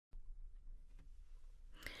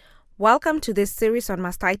Welcome to this series on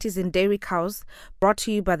mastitis in dairy cows brought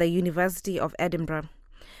to you by the University of Edinburgh.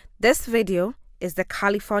 This video is the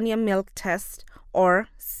California Milk Test or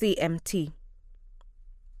CMT.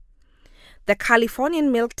 The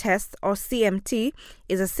Californian Milk Test or CMT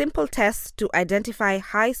is a simple test to identify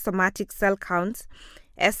high somatic cell counts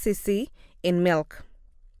 (SCC) in milk.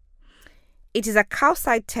 It is a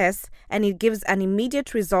cow-side test and it gives an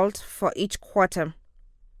immediate result for each quarter.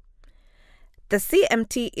 The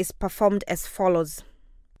CMT is performed as follows.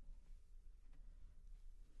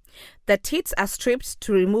 The teats are stripped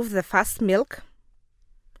to remove the fast milk.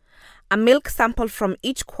 A milk sample from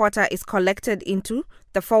each quarter is collected into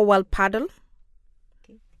the 4-well paddle.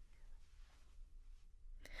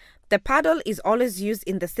 The paddle is always used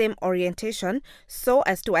in the same orientation so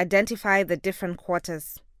as to identify the different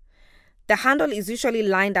quarters. The handle is usually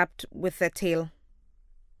lined up with the tail.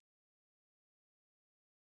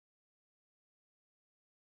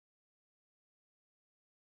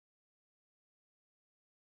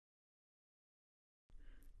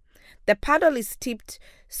 The paddle is tipped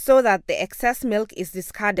so that the excess milk is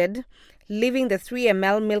discarded, leaving the 3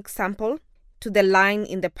 ml milk sample to the line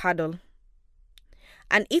in the paddle.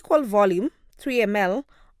 An equal volume, 3 ml,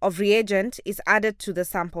 of reagent is added to the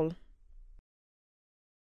sample.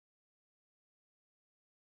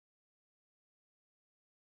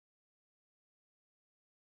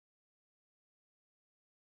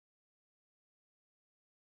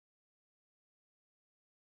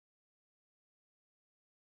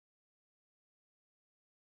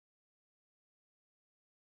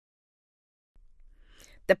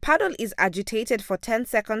 The paddle is agitated for 10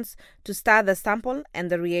 seconds to stir the sample and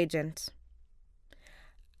the reagent.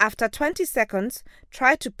 After 20 seconds,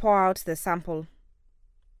 try to pour out the sample.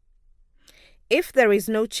 If there is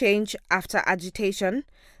no change after agitation,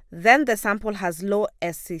 then the sample has low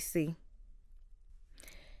SCC.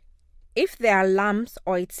 If there are lumps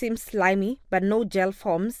or it seems slimy but no gel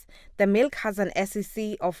forms, the milk has an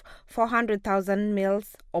SCC of 400,000 mL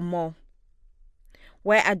or more.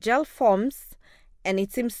 Where a gel forms and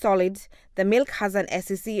it seems solid, the milk has an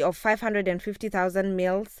SCC of 550,000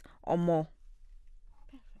 mL or more.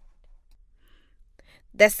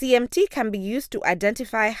 The CMT can be used to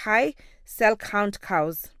identify high cell count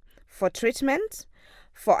cows, for treatment,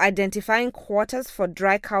 for identifying quarters for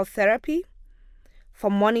dry cow therapy,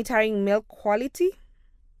 for monitoring milk quality.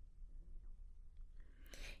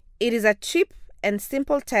 It is a cheap and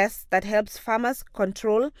simple test that helps farmers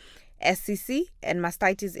control SCC and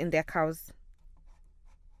mastitis in their cows.